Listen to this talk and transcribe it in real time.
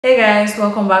Hey guys,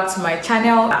 welcome back to my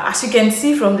channel. As you can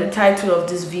see from the title of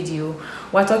this video,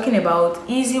 we're talking about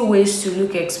easy ways to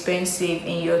look expensive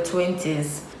in your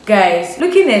 20s. Guys,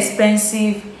 looking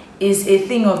expensive is a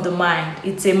thing of the mind.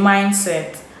 It's a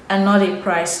mindset and not a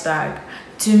price tag.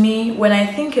 To me, when I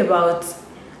think about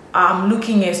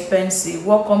looking expensive,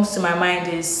 what comes to my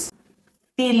mind is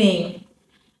feeling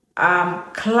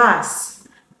class,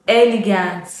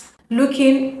 elegance,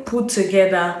 looking put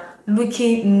together,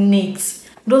 looking neat.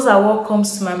 Those are what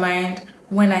comes to my mind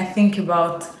when I think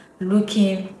about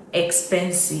looking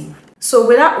expensive. So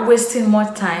without wasting more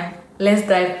time, let's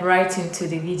dive right into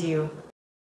the video.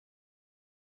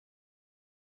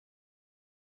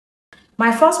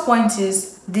 My first point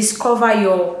is discover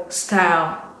your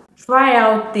style. Try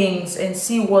out things and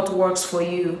see what works for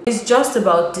you. It's just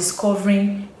about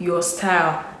discovering your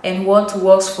style and what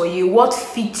works for you, what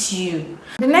fits you.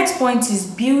 The next point is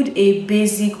build a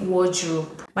basic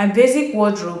wardrobe. My basic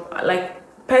wardrobe, like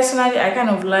personally, I kind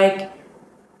of like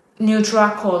neutral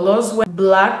colors,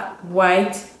 black,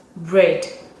 white, red.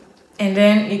 And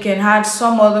then you can add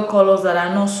some other colors that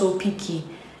are not so picky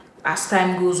as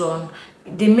time goes on.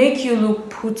 They make you look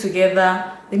put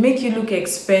together, they make you look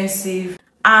expensive,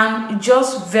 and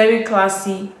just very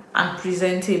classy and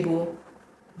presentable.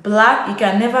 Black, you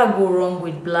can never go wrong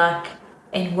with black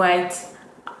and white,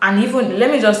 and even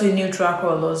let me just say neutral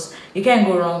colors, you can't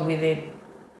go wrong with it.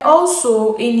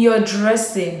 Also, in your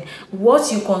dressing,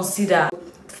 what you consider.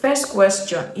 First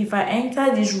question, if I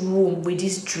enter this room with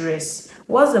this dress,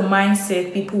 what's the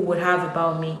mindset people would have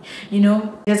about me? You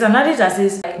know, there's an adage that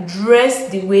says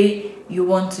dress the way you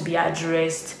want to be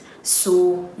addressed.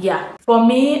 So yeah, for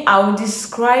me, I would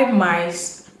describe my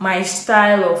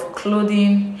style of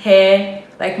clothing, hair,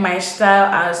 like my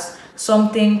style as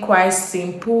something quite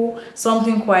simple,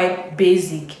 something quite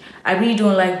basic. I really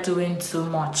don't like doing too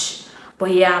much,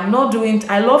 but yeah,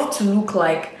 I love to look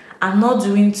like I'm not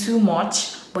doing too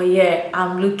much, but yeah,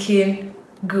 I'm looking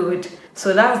good.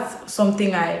 So that's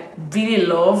something I really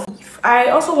love. I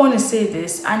also want to say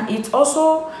this, and it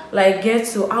also like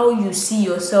gets to how you see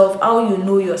yourself, how you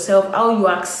know yourself, how you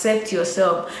accept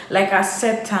yourself, like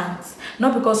acceptance.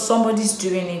 Not because somebody's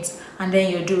doing it and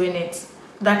then you're doing it,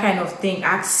 that kind of thing.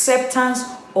 Acceptance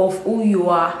of who you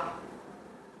are.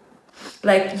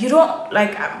 Like you don't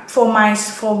like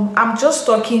I'm just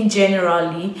talking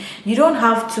generally. You don't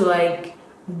have to like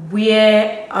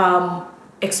wear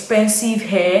expensive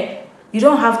hair. You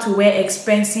don't have to wear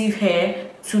expensive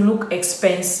hair to look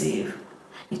expensive.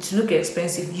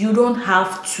 You don't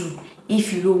have to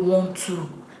if you don't want to.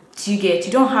 Do you get?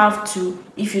 You don't have to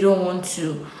if you don't want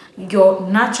to. Your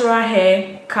natural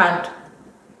hair can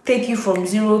take you from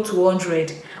 0 to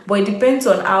 100, but it depends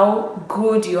on how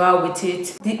good you are with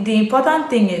it. The important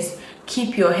thing is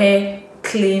keep your hair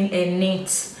clean and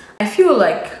neat. I feel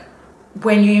like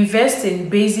when you invest in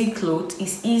basic clothes,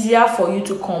 it's easier for you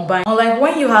to combine. Unlike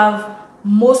when you have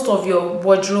most of your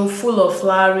wardrobe full of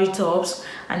flowery tops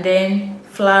and then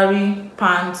flowery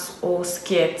pants or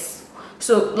skirts.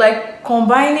 So like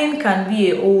combining can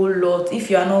be a whole lot. If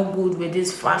you are not good with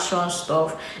this fashion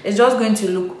stuff, it's just going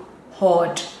to look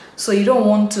odd. So you don't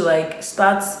want to like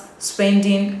start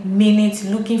spending minutes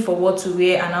looking for what to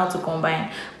wear and how to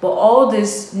combine. But all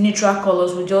these neutral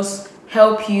colors will just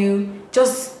help you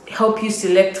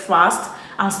select fast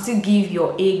and still give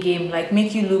your A game, like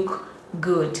make you look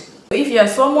good. If you're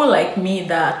someone like me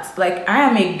that like I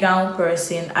am a gown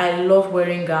person, I love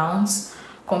wearing gowns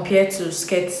compared to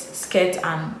skirt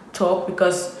and top,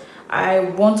 because I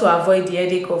want to avoid the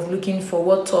headache of looking for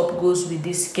what top goes with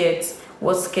this skirt,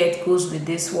 what skirt goes with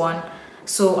this one.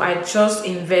 So I just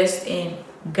invest in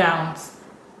gowns,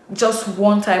 just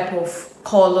one type of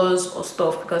colors or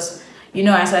stuff, because you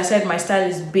know, as I said, my style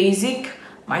is basic,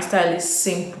 my style is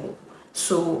simple.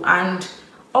 So, and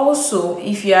also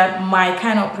if you're my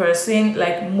kind of person,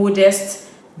 like modest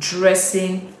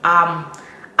dressing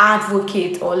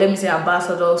advocate, or let me say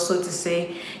ambassador, so to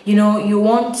say, you know, you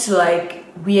want to like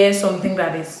wear something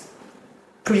that is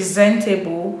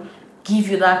presentable, give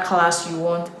you that class you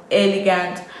want,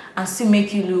 elegant, and still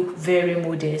make you look very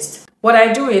modest. What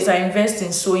I do is I invest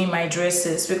in sewing my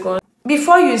dresses, because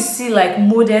before you see like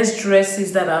modest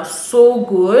dresses that are so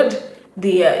good,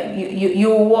 they are, you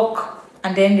walk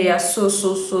and then they are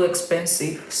so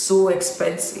expensive,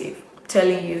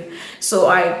 telling you. So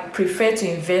I prefer to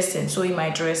invest in sewing my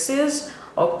dresses,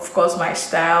 of course my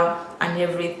style and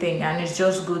everything, and it's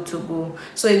just good to go.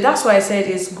 So that's why I said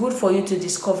it's good for you to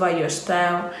discover your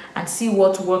style and see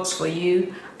what works for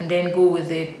you and then go with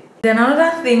it. Then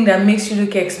another thing that makes you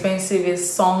look expensive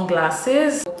is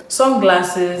sunglasses.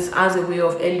 Sunglasses has a way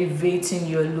of elevating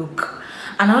your look.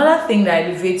 Another thing that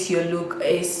elevates your look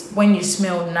is when you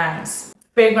smell nice.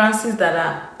 Fragrances that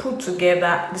are put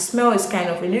together, the smell is kind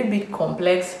of a little bit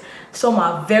complex. Some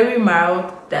are very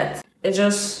mild that they're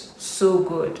just so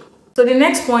good. So the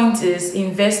next point is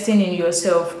investing in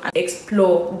yourself and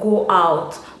explore, go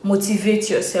out, motivate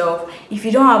yourself. If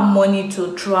you don't have money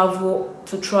to travel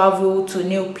to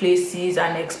new places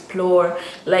and explore,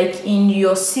 like in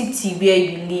your city where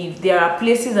you live, there are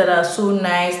places that are so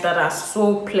nice, that are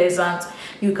so pleasant.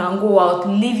 You can go out,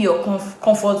 leave your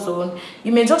comfort zone.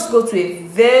 You may just go to a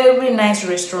very nice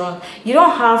restaurant. You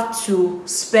don't have to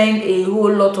spend a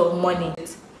whole lot of money.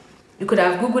 You could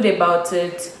have Googled about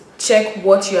it, check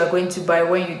what you are going to buy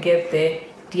when you get there,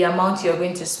 the amount you're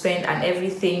going to spend and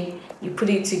everything. You put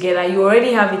it together, you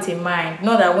already have it in mind.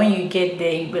 Not that when you get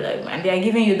there, you be like, man, they are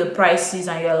giving you the prices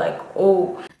and you're like,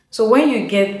 oh. So when you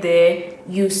get there,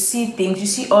 you see things, you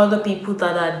see other people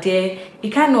that are there.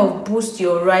 It kind of boosts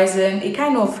your horizon. It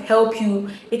kind of help you.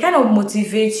 It kind of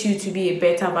motivates you to be a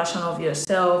better version of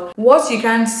yourself. What you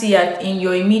can't see in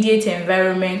your immediate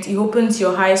environment, it opens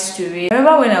your eyes to it. I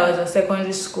remember when I was in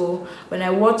secondary school, when I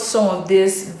watched some of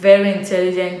these very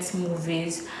intelligent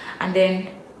movies, and then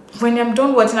when I'm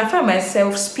done watching, I find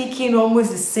myself speaking almost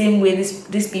the same way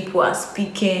these people are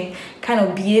speaking, kind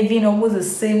of behaving almost the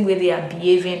same way they are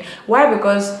behaving. Why?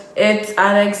 Because it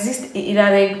had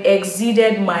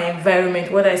exceeded my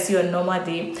environment, what I see on normal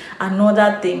day,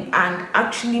 another thing, and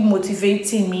actually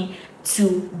motivating me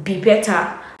to be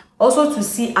better. Also to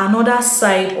see another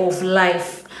side of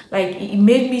life. Like it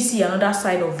made me see another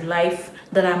side of life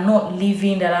that I'm not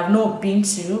living, that I've not been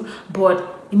to,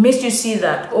 but it makes you see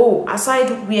that, oh, aside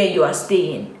where you are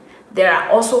staying, there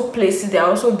are also places, there are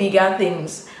also bigger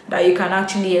things that you can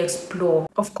actually explore.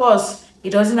 Of course, it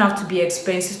doesn't have to be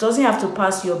expensive. It doesn't have to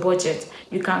pass your budget.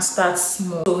 You can start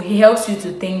small. So it helps you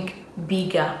to think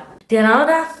bigger. Then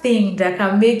another thing that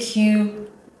can make you,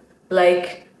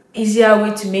 like, easier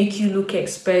way to make you look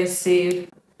expensive.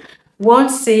 One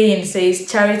saying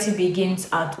says charity begins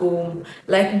at home,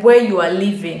 like where you are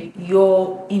living,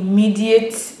 your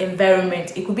immediate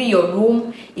environment. It could be your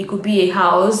room, it could be a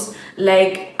house,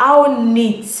 like how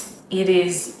neat it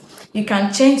is. You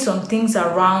can change some things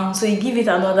around so you give it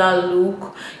another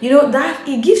look. You know, that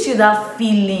it gives you that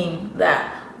feeling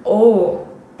that, oh,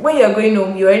 when you're going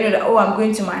home, you already know that, oh, I'm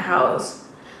going to my house.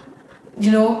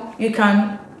 You know, you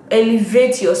can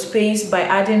elevate your space by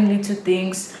adding little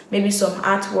things, maybe some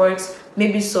artworks,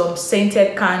 maybe some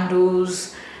scented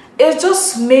candles. It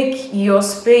just make your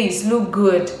space look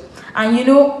good. And you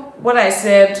know what I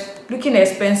said, looking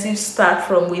expensive start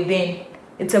from within.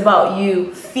 It's about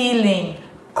you feeling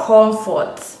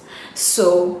comfort.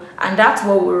 So, and that's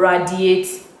what will radiate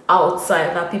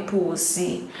outside that people will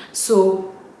see.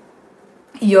 So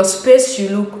your space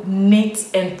should look neat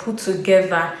and put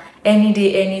together any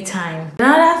day, anytime.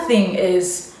 Another thing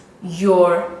is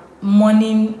your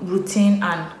morning routine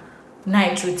and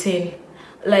night routine.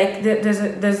 Like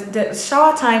the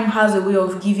shower time has a way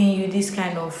of giving you this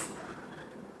kind of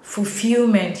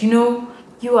fulfillment. You know,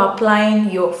 you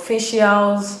applying your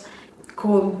facials,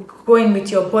 going with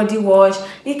your body wash.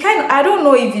 It kind of, I don't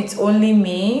know if it's only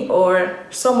me or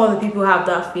some other people have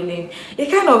that feeling. It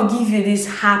kind of gives you this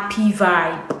happy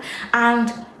vibe.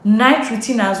 And night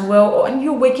routine as well, and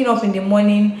you waking up in the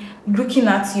morning looking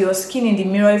at your skin in the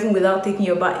mirror even without taking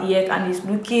your bath yet, and it's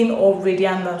looking all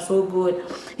radiant and so good.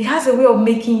 It has a way of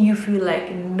making you feel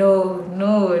like no.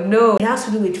 It has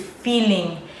to do with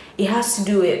feeling, it has to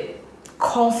do with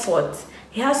comfort,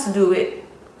 it has to do with,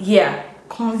 yeah,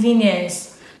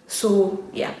 convenience. So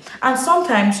yeah, and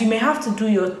sometimes you may have to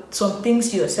do some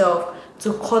things yourself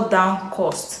to cut down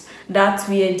costs. That's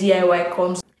where DIY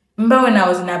comes. Remember when I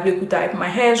was in Abeokuta, if my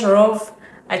hair is rough,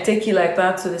 I take it like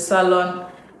that to the salon.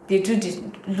 They do the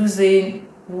losing,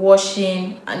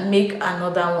 washing, and make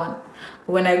another one.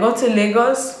 When I got to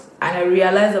Lagos and I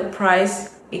realized the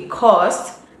price it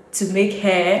cost to make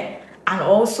hair and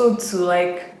also to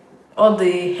like all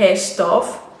the hair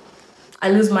stuff,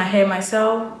 I lose my hair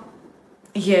myself.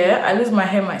 Yeah, I lose my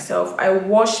hair myself. I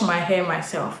wash my hair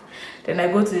myself. Then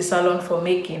I go to the salon for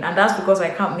making, and that's because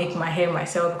I can't make my hair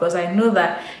myself, because I know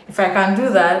that if I can do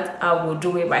that, I will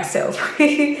do it myself.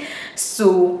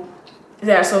 So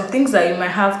there are some things that you might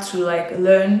have to like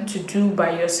learn to do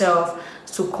by yourself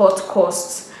to cut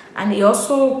costs, and it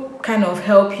also kind of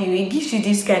help you. It gives you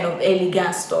this kind of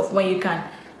elegant stuff when you can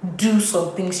do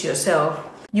some things yourself.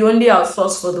 You only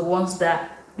outsource for the ones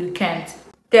that you can't.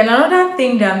 Then another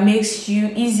thing that makes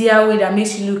you easier way that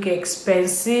makes you look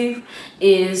expensive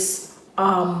is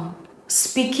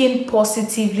speaking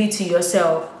positively to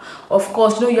yourself. Of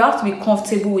course, you know, you have to be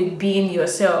comfortable with being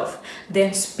yourself.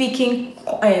 Then speaking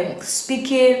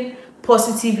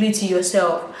positively to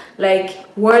yourself,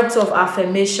 like words of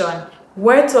affirmation.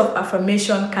 Words of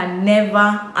affirmation can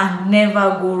never and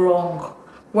never go wrong.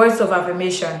 Words of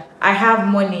affirmation: I have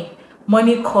money.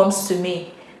 Money comes to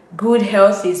me. Good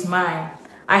health is mine.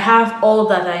 I have all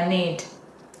that I need.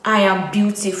 I am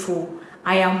beautiful.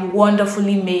 I am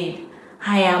wonderfully made.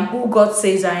 I am who God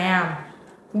says I am.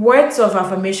 Words of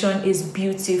affirmation is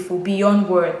beautiful beyond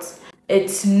words.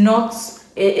 It's not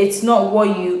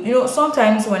what you know.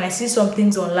 Sometimes when I see some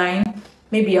things online,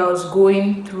 maybe I was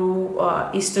going through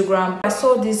Instagram, I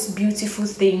saw this beautiful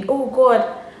thing. Oh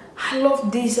God, I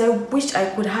love this. I wish I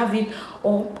could have it,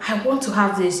 or I want to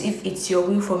have this if it's your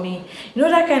will for me. You know,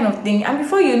 that kind of thing. And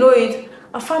before you know it,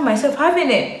 I find myself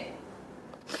having it.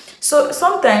 So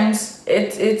sometimes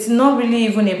it's not really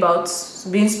even about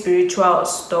being spiritual or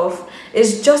stuff.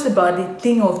 It's just about the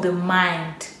thing of the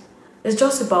mind. It's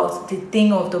just about the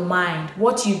thing of the mind,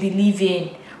 what you believe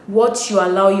in, what you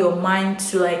allow your mind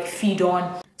to like feed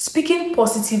on. Speaking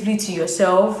positively to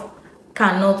yourself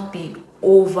cannot be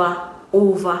over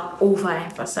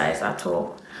emphasized at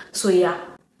all. So yeah,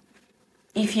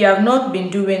 if you have not been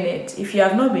doing it,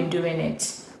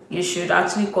 you should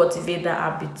actually cultivate that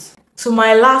habit. So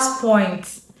my last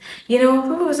point, you know,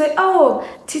 people will say, oh,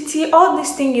 Titi, all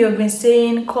this thing you've been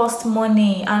saying cost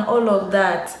money and all of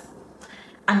that.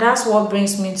 And that's what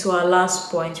brings me to our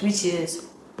last point, which is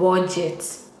budget.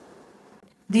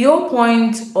 The whole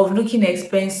point of looking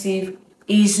expensive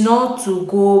is not to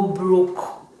go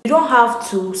broke. You don't have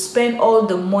to spend all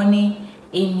the money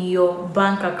in your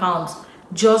bank account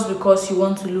just because you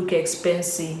want to look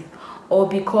expensive, or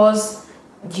because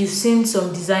you've seen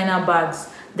some designer bags.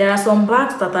 There are some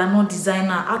bags that are not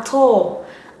designer at all,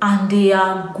 and they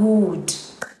are good,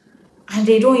 and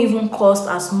they don't even cost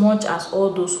as much as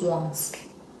all those ones.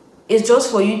 It's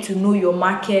just for you to know your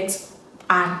market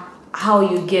and how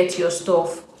you get your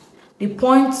stuff. The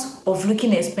point of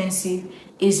looking expensive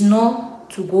is not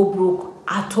to go broke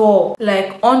at all.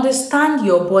 Like, understand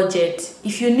your budget.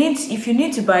 If you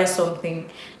need to buy something,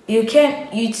 you can.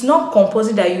 It's not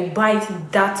compulsory that you buy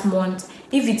it that month.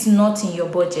 If it's not in your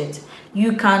budget,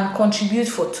 you can contribute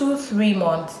for 2-3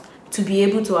 months to be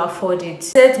able to afford it.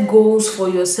 Set goals for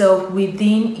yourself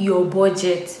within your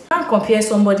budget. You can't compare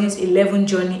somebody's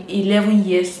 11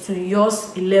 years to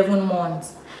yours 11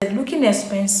 months. Looking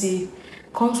expensive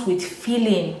comes with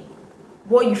feeling,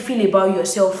 what you feel about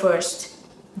yourself first.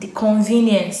 The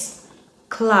convenience,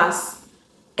 class,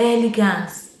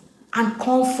 elegance, and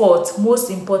comfort, most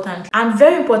important. And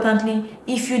very importantly,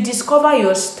 if you discover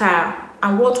your style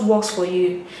and what works for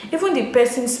you, even the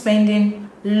person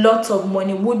spending lots of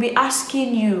money would be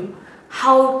asking you,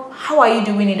 how are you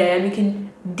doing it that you're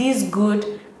looking this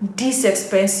good, this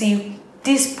expensive,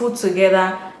 this put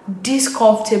together, this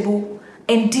comfortable,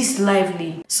 and this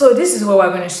lively. So this is where we're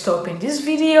going to stop in this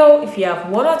video. If you have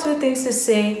 1 or 2 things to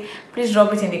say, please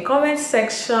drop it in the comment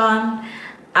section.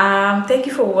 Thank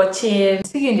you for watching.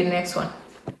 See you in the next one.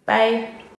 Bye.